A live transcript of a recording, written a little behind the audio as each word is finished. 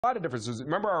A lot of differences.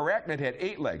 Remember, our arachnid had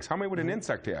 8 legs. How many would an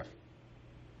insect have?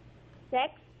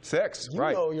 6. 6, you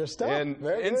right. know your stuff. And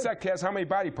Very insect has how many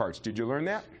body parts? Did you learn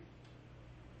that?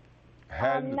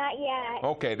 Not yet.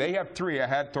 Okay, they have 3, a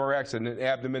head, thorax, and an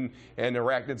abdomen, and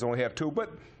arachnids only have 2. But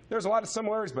there's a lot of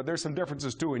similarities, but there's some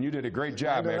differences too, and you did a great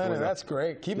job. That's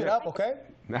great. Keep it up, okay?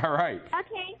 All right.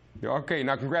 Okay. Okay,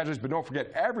 now congratulations, but don't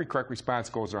forget, every correct response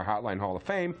goes to our Hotline Hall of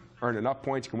Fame. Earn enough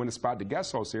points, you can win a spot to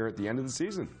guest host here at the end of the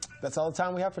season. That's all the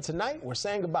time we have for tonight. We're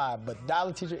saying goodbye, but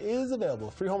Dialing Teacher is available.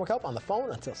 Free homework help on the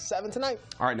phone until 7 tonight.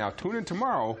 All right, now tune in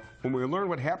tomorrow when we learn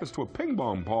what happens to a ping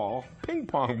pong ball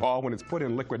when it's put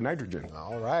in liquid nitrogen.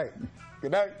 All right.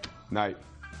 Good night. Night.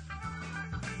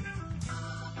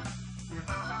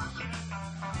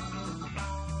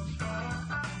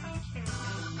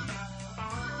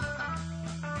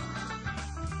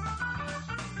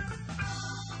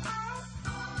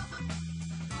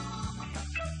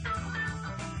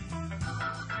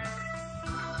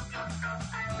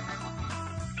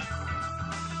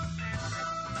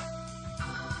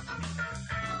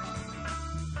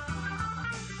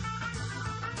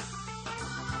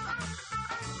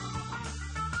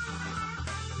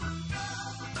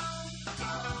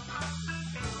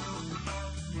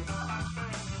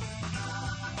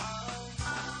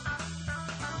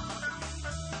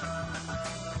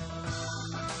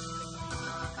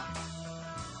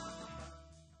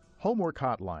 Homework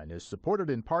Hotline is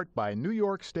supported in part by New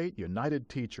York State United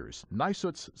Teachers.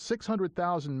 NYSUT's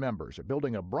 600,000 members are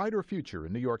building a brighter future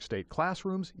in New York State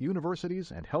classrooms,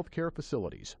 universities, and healthcare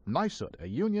facilities. NYSUT, a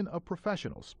union of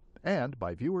professionals. And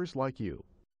by viewers like you.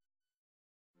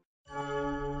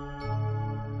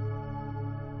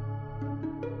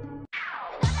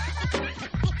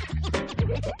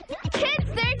 Kids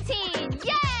 13!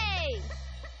 Yay!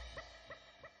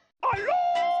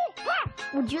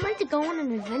 Would you like to go on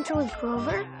an adventure with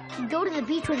Grover? Go to the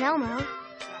beach with Elmo?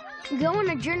 Go on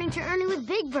a journey to Ernie with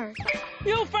Big Bird?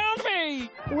 You found me!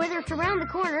 Whether it's around the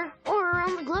corner or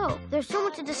around the globe, there's so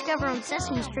much to discover on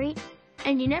Sesame Street,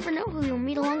 and you never know who you'll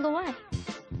meet along the way.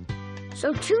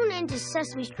 So tune in to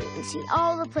Sesame Street and see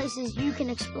all the places you can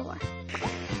explore.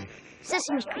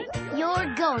 Sesame Street,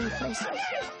 you're going places.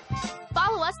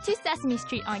 Follow us to Sesame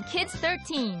Street on Kids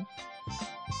 13.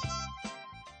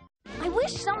 I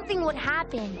wish something would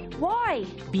happen. Why?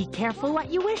 Be careful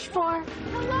what you wish for.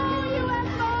 Hello,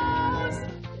 UFOs!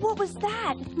 What was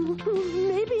that?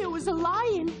 Maybe it was a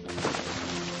lion.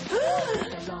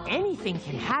 Anything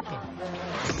can happen.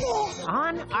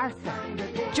 On Arthur.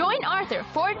 Join Arthur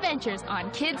for adventures on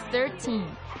Kids 13.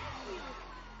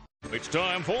 It's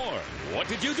time for What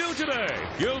Did You Do Today?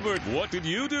 Gilbert, what did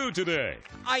you do today?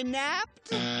 I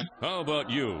napped. How about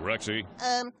you, Rexy?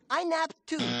 I napped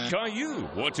too. Caillou,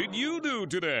 what did you do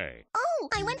today? Oh,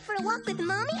 I went for a walk with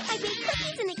Mommy. I baked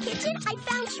cookies in the kitchen. I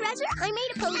found treasure. I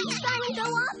made a police siren go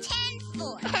off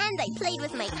 10-4. And I played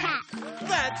with my cat.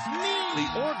 That's me. The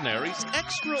ordinary's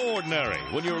extraordinary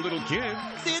when you're a little kid.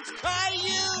 It's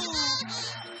Caillou.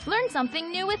 Learn something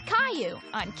new with Caillou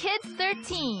on Kids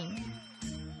 13.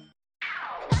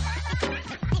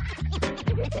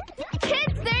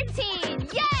 Kids 13!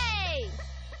 Yay!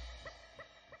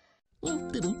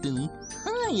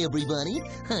 Hi, everybody.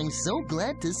 I'm so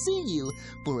glad to see you.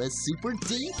 For a super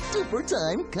duper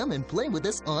time, come and play with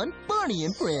us on Barney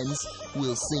and Friends.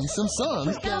 We'll sing some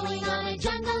songs. We're going on a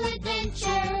jungle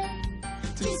adventure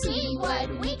to see what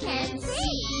we can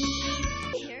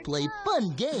see. Play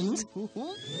fun games.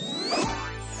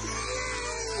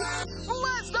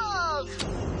 Blast off!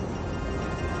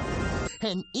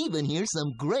 And even hear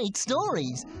some great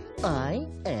stories. I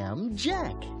am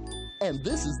Jack, and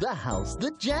this is the house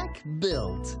that Jack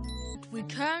built. We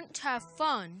can't have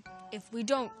fun if we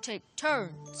don't take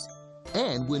turns.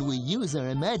 And when we use our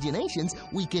imaginations,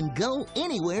 we can go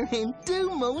anywhere and do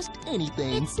most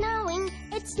anything. It's snowing,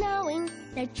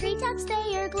 the treetops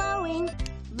they are glowing.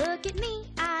 Look at me,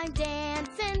 I'm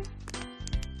dancing.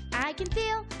 I can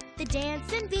feel the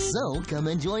dancing beat. So come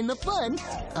and join the fun.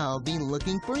 I'll be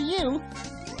looking for you.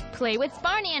 Play with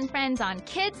Barney and Friends on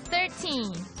Kids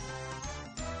 13.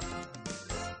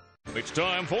 It's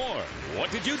time for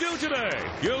What Did You Do Today?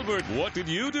 Gilbert, what did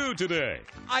you do today?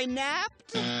 I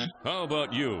napped. How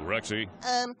about you, Rexy?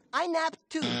 I napped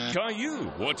too. Caillou,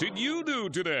 what did you do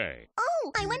today?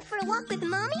 Oh, I went for a walk with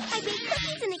Mommy. I baked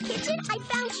cookies in the kitchen. I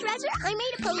found treasure. I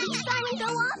made a police siren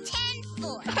go off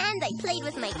 10-4. And I played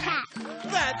with my cat.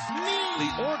 That's me.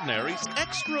 The ordinary's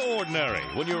extraordinary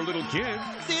when you're a little kid.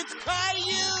 It's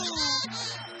Caillou.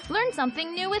 Learn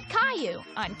something new with Caillou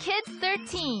on Kids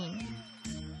 13.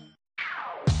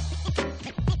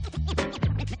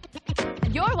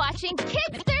 You're watching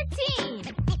Kids 13.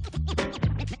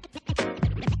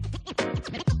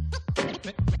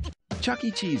 Chuck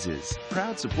E. Cheese's,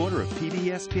 proud supporter of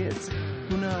PBS Kids,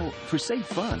 who know for safe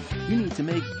fun, you need to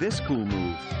make this cool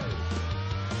move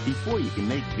before you can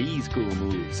make these cool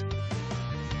moves.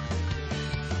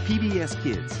 PBS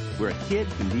Kids, where a kid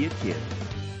can be a kid.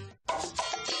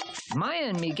 Maya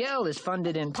and Miguel is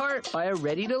funded in part by a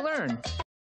Ready to Learn,